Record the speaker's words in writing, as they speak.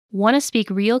Want to speak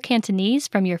real Cantonese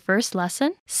from your first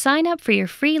lesson? Sign up for your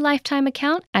free lifetime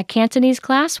account at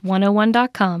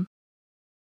CantoneseClass101.com.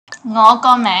 我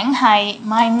個名係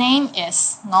My name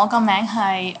is 我個名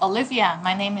係 Olivia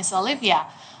My name is Olivia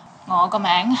我個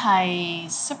名係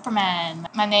Superman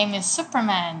My name is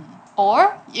Superman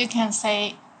or you can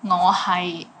say 我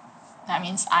係 that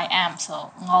means I am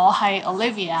so 我係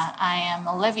Olivia I am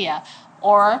Olivia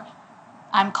or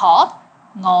I'm called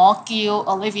我叫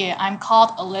Olivia I'm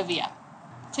called Olivia.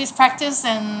 Please practice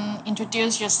and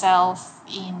introduce yourself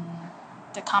in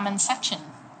the comment section.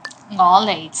 我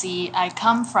嚟自 I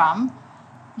come from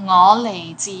我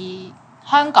嚟自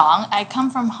香港 I come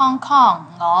from Hong Kong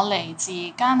我嚟自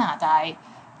加拿大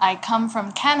I come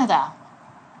from Canada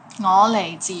我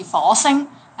嚟自火星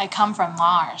I come from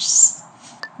Mars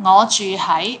我住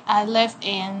喺 I live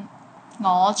in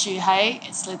我住喺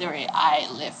it's literally I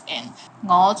live in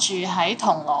我住喺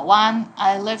銅鑼灣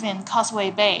I live in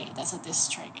Causeway Bay that's a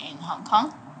district in Hong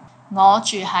Kong 我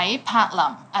住喺柏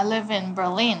林 I live in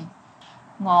Berlin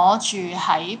我住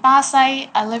喺巴西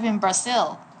I live in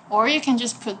Brazil or you can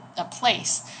just put a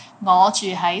place 我住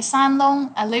喺山窿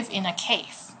I live in a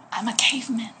cave I'm a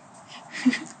caveman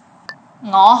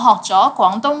我學咗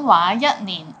廣東話1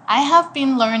年 I have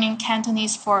been learning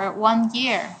Cantonese for 1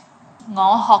 year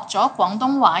我學咗廣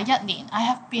東話1年 I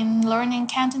have been learning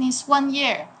Cantonese 1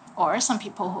 year or some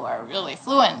people who are really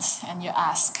fluent and you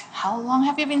ask how long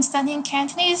have you been studying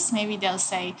Cantonese maybe they'll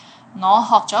say 我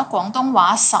學咗廣東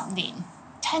話10年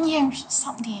10 years,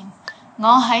 10年。我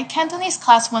喺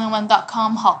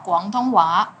CantoneseClass101.com 學廣東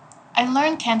話。I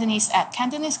learned Cantonese at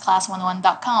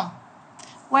CantoneseClass101.com.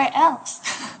 Where else?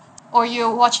 Or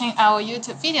you're watching our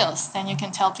YouTube videos, then you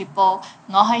can tell people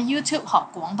我喺 YouTube 學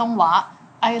廣東話。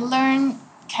I learned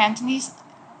Cantonese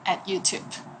at YouTube.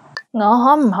 我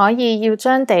可唔可以要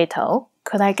張地圖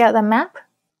Could I get a map?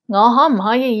 我可唔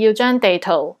可以要張地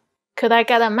圖 Could I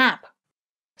get a map?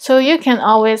 So you can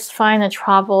always find a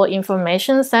travel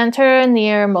information center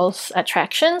near most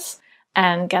attractions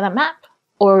and get a map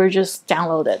or just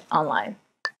download it online.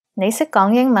 你識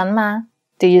講英文嗎?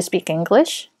 Do you speak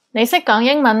English? 你識講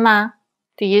英文嗎?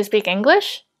 Do you speak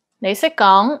English? 你識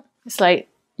講 It's like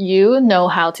you know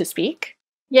how to speak.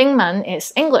 英文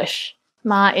is English.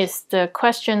 Ma is the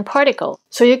question particle.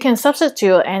 So you can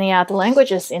substitute any other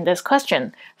languages in this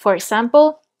question. For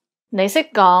example, 你識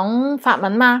講法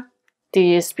文嗎? Do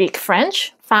you speak French?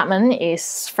 法文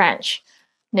is French.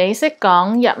 你識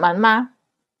講日文嗎?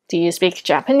 Do you speak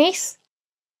Japanese?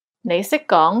 你識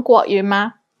講國語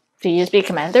嗎? Do you speak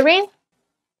Mandarin?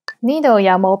 呢度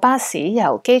有冇巴士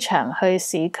由機場去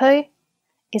市區?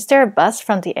 Is there a bus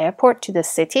from the airport to the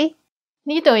city?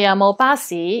 呢度有冇巴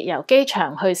士由機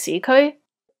場去市區?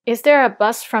 Is there a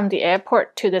bus from the airport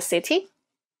to the city?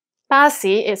 巴士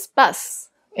is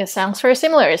bus. It sounds very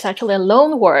similar. It's actually a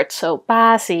loan word. So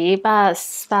巴士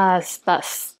bus, bus,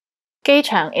 bus. 機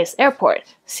場 is airport.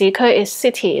 市區 is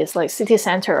city. It's like city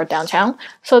center or downtown.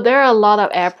 So there are a lot of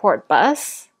airport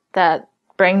bus that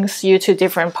brings you to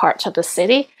different parts of the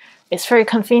city. It's very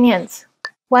convenient.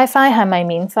 Wi-Fi 係咪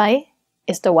免費?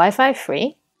 Is the Wi-Fi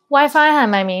free? Wi-Fi 係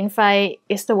咪免費?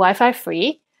 Is the Wi-Fi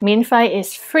free? 免費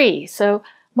is free. So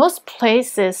most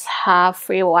places have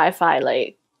free Wi-Fi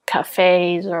like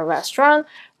cafes or restaurants,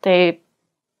 they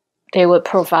would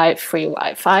provide free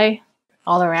Wi-Fi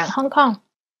all around Hong Kong.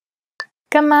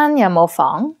 今晚有冇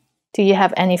房? Do you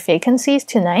have any vacancies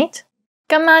tonight?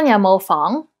 今晚有冇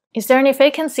房? Is there any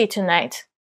vacancy tonight?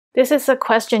 This is a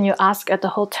question you ask at the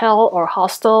hotel or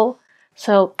hostel.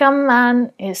 So 今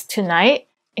晚 is tonight.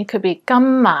 It could be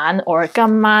今晚 or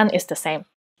今晚 is the same.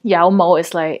 有冇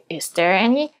is like, is there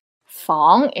any?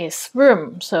 房 is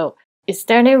room. So is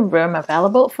there any room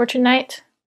available for tonight?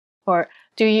 Or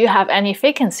do you have any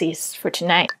vacancies for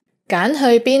tonight? 揀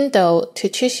去邊度 to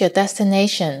choose your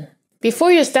destination.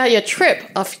 Before you start your trip,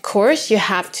 of course, you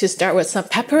have to start with some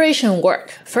preparation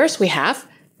work. First, we have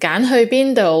揀去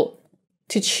邊度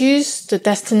to choose the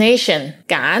destination.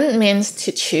 揀 means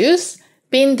to choose.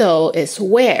 邊度 is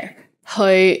where.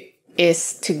 去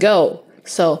is to go.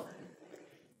 So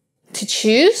to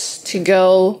choose, to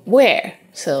go where.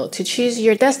 So to choose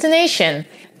your destination.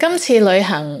 今次旅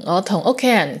行我同屋企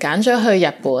人揀咗去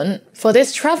日本. For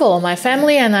this travel, my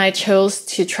family and I chose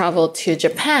to travel to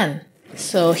Japan.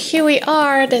 So here we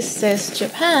are. This is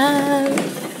Japan.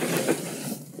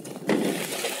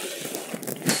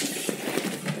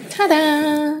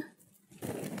 Ta-da!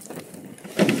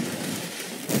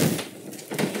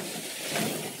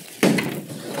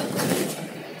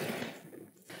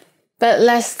 But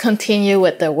let's continue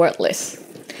with the word list.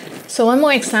 So one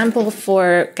more example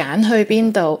for 揀去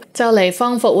邊度就嚟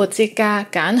放復活節假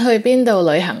揀去邊度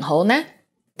旅行好呢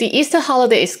The Easter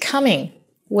holiday is coming.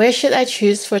 Where should I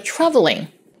choose for traveling?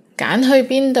 揀去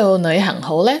邊度旅行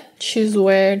好呢? Choose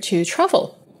where to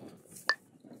travel.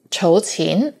 儲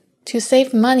錢 to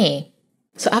save money.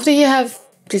 So after you have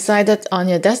decided on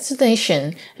your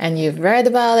destination and you've read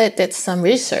about it, did some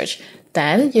research,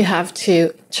 then you have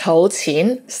to 儲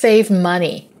錢, save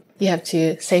money. You have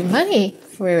to save money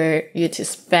for you to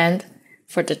spend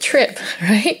for the trip,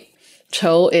 right?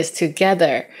 儲 is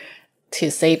together,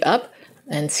 to save up,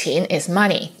 and 錢 is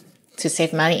money, to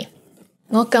save money.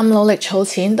 我咁努力儲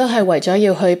錢都係為咗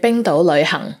要去冰島旅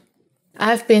行.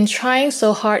 I've been trying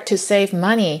so hard to save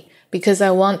money because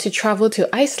I want to travel to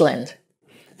Iceland.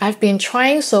 I've been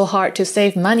trying so hard to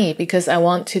save money because I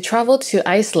want to travel to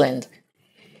Iceland.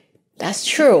 That's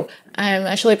true. I'm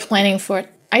actually planning for an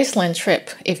Iceland trip.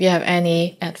 If you have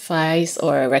any advice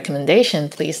or recommendation,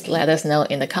 please let us know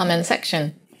in the comment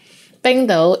section. 冰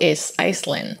島 is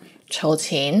Iceland. 儲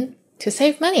錢 to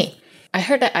save money. I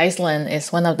heard that Iceland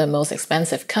is one of the most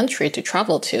expensive countries to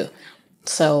travel to.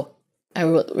 So I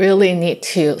would really need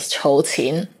to 儲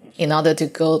錢 in order to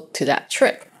go to that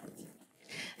trip.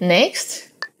 Next,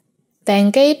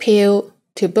 訂機票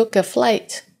to book a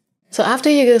flight. So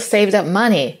after you saved up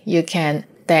money, you can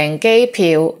訂機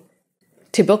票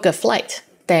to book a flight.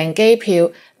 訂機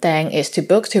票, 訂 is to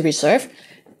book, to reserve.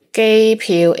 機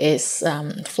票 is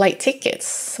flight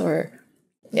tickets or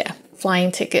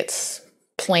flying tickets,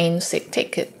 plane seat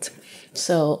ticket.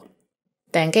 So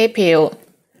訂機票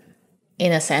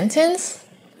in a sentence,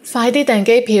 快啲訂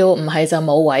機票唔係就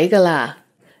冇位㗎啦.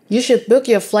 You should book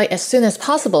your flight as soon as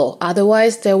possible,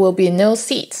 otherwise there will be no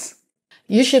seats.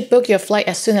 You should book your flight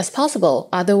as soon as possible,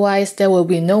 otherwise there will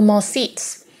be no more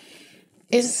seats.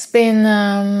 It's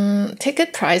been,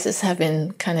 ticket prices have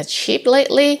been kind of cheap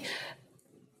lately.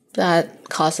 That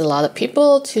caused a lot of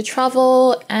people to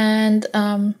travel, and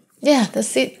the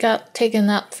seat got taken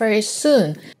up very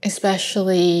soon,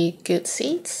 especially good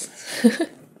seats.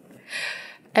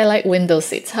 I like window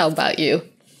seats. How about you?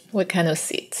 What kind of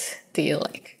seats do you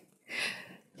like?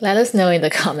 Let us know in the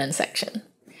comment section.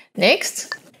 Next,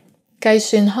 計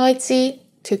算開支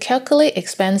to calculate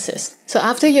expenses. So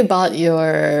after you bought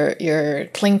your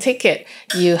plane ticket,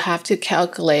 you have to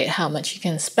calculate how much you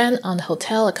can spend on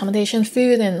hotel, accommodation,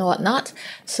 food, and whatnot.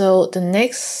 So the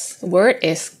next word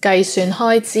is 計算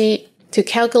開支 to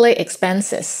calculate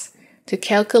expenses. To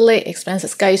calculate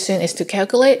expenses. 計算 is to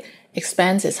calculate,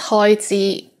 expense is 開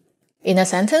支. In a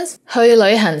sentence, 去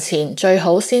旅行前最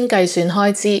好先計算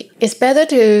開支. It's better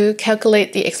to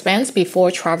calculate the expense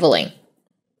before traveling.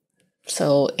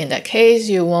 So in that case,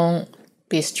 you won't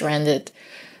be stranded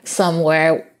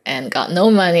somewhere and got no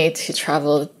money to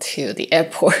travel to the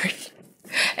airport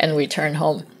and return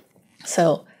home.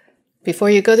 So before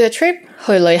you go to a trip,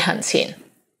 去旅行前,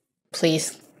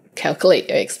 please calculate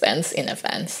your expense in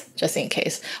advance, just in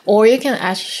case. Or you can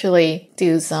actually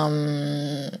do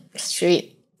some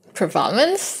street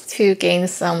performance to gain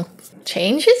some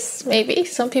changes. Maybe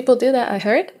some people do that, I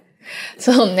heard.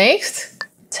 So next,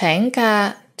 請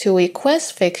假 to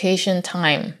request vacation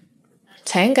time.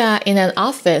 請假 in an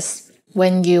office,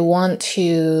 when you want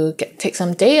to take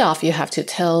some day off, you have to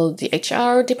tell the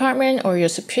HR department or your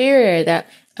superior that,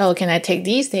 oh, can I take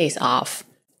these days off?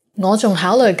 我仲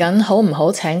考慮緊好唔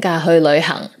好請假去旅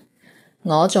行.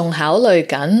 我仲考慮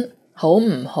緊好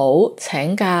唔好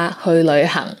請假去旅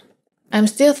行. I'm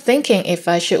still thinking if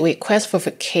I should request for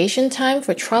vacation time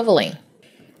for traveling.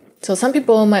 So some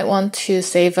people might want to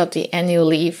save up the annual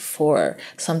leave for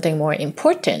something more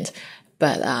important,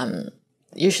 but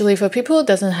usually for people who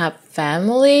doesn't have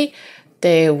family,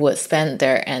 they would spend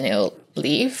their annual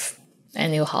leave,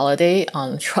 annual holiday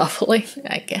on traveling,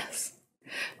 I guess,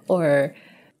 or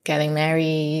getting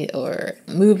married or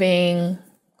moving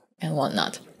and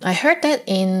whatnot. I heard that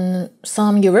in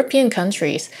some European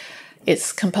countries,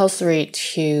 it's compulsory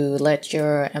to let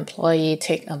your employee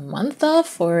take a month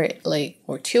off or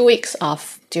 2 weeks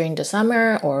off during the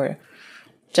summer or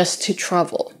just to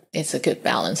travel. It's a good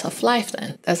balance of life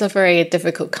then. That's a very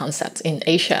difficult concept in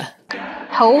Asia.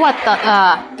 好核突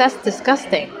啊 That's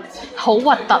disgusting. 好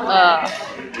核突啊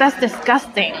That's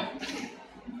disgusting.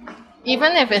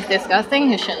 Even if it's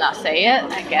disgusting, you should not say it,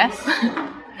 I guess.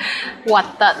 核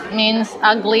突 means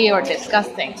ugly or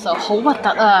disgusting. So 好核突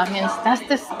啊 means that's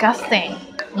disgusting.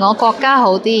 我國家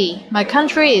好啲 My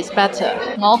country is better.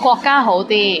 我國家好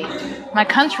啲 My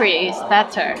country is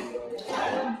better.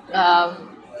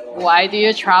 Why do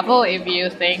you travel if you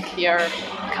think your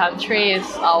country is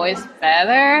always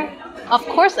better? Of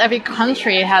course, every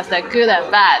country has the good and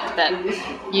bad, but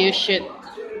you should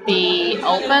be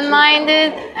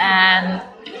open-minded and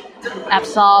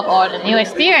absorb all the new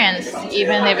experience,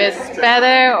 even if it's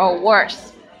better or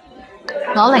worse.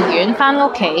 我寧願返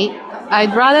屋企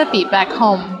I'd rather be back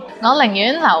home. 我寧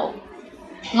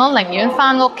願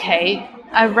返屋企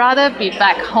I'd rather be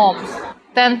back home.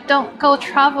 Then don't go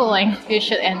traveling. You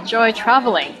should enjoy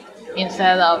traveling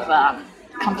instead of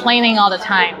complaining all the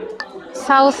time.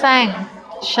 收聲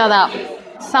Shut up.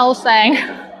 收聲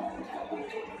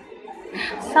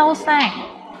收聲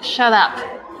Shut up.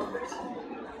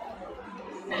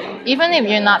 Even if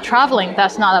you're not traveling,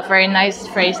 that's not a very nice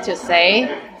phrase to say.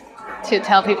 To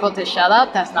tell people to shut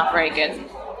up, that's not very good.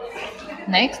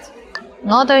 Next.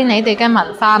 我對你哋嘅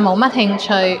文化冇乜興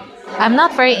趣 I'm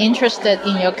not very interested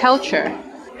in your culture.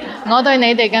 我對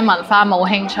你哋嘅文化冇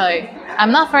興趣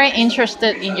I'm not very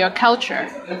interested in your culture.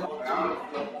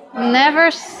 Never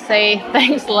say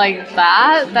things like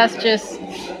that. That's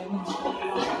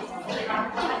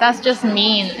just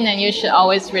mean. And you should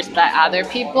always respect other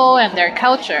people and their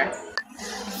culture.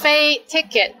 飛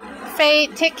ticket. 飛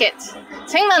ticket.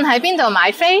 請問喺邊度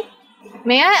買飛?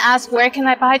 May I ask where can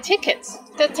I buy tickets?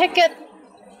 The ticket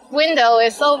window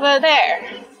is over there.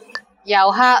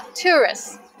 遊客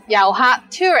tourist. 遊客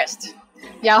tourist.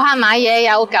 遊客買嘢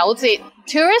有9折.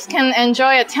 Tourists can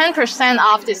enjoy a 10%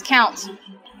 off discount.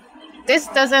 This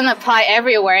doesn't apply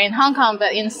everywhere in Hong Kong,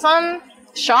 but in some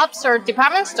shops or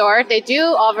department store, they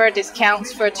do offer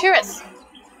discounts for tourists.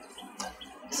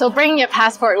 So bring your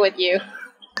passport with you.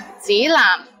 指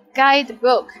南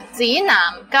guidebook. 指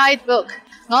南 guidebook.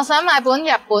 我想買本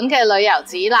日本嘅旅遊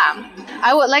指南.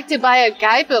 I would like to buy a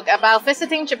guidebook about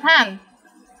visiting Japan.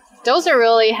 Those are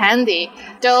really handy.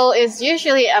 Though it's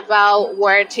usually about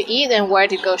where to eat and where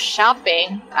to go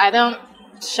shopping. I don't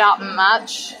shop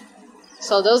much,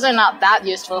 so those are not that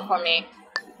useful for me.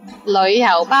 旅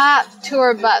遊巴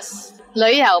tour bus.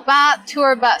 旅遊巴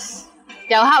tour bus.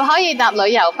 遊客可以搭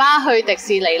旅遊巴去迪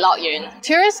士尼樂園.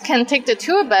 Tourists can take the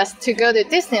tour bus to go to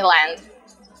Disneyland.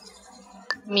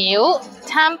 廟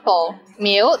temple.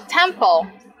 廟 temple.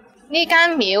 呢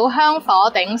間廟香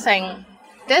火鼎盛.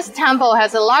 This temple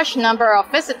has a large number of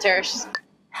visitors.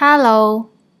 Hello.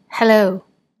 Hello.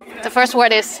 The first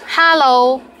word is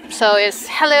hello. So it's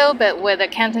hello, but with a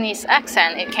Cantonese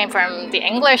accent. It came from the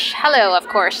English hello, of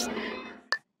course.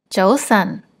 早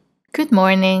晨. Good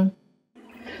morning.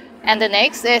 And the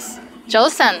next is 早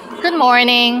晨. Good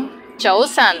morning. 早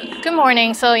晨. Good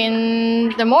morning. So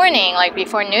in the morning, like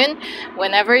before noon,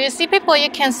 whenever you see people, you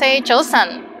can say 早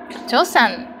晨. 早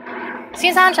晨.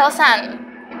 先生早晨.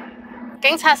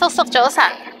 警察叔叔早晨.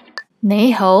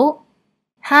 你好.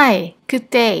 Hi. Good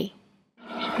day.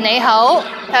 你好.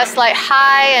 That's like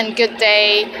hi and good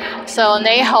day. So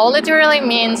你好 literally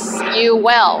means you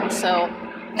well. So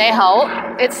你好.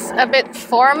 It's a bit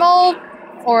formal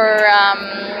or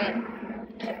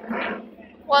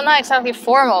well, not exactly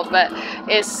formal, but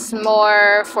it's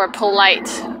more for polite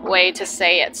way to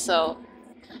say it. So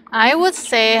I would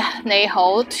say 你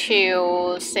好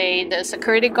to say the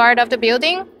security guard of the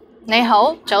building. 你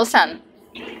好, 早晨.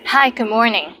 Hi, good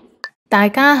morning. 大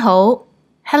家好.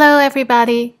 Hello,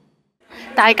 everybody.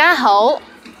 大家好.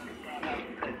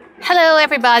 Hello,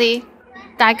 everybody.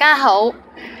 大家好.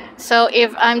 So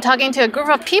if I'm talking to a group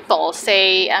of people,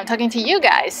 say I'm talking to you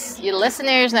guys, you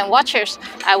listeners and watchers,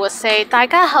 I would say 大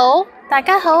家好. 大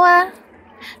家好啊.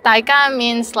 大家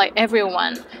means like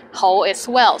everyone. 好 is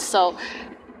well. So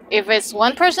if it's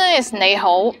one person, it's 你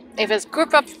好. If it's a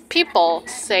group of people,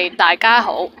 say 大家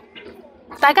好.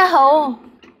 大家好.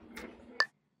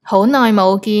 好耐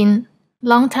冇見.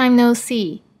 Long time no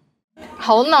see.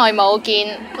 好耐冇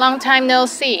見. Long time no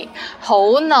see.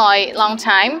 好耐 long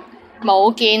time.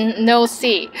 冇見 no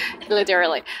see.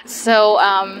 Literally. So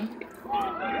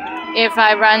if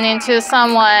I run into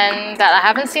someone that I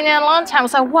haven't seen in a long time, I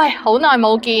was like, 喂，好耐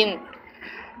冇見.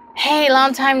 Hey,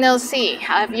 long time no see.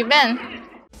 How have you been?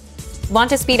 Want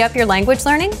to speed up your language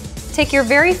learning? Take your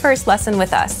very first lesson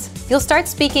with us. You'll start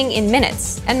speaking in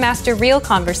minutes and master real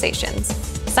conversations.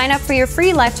 Sign up for your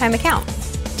free lifetime account.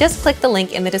 Just click the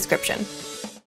link in the description.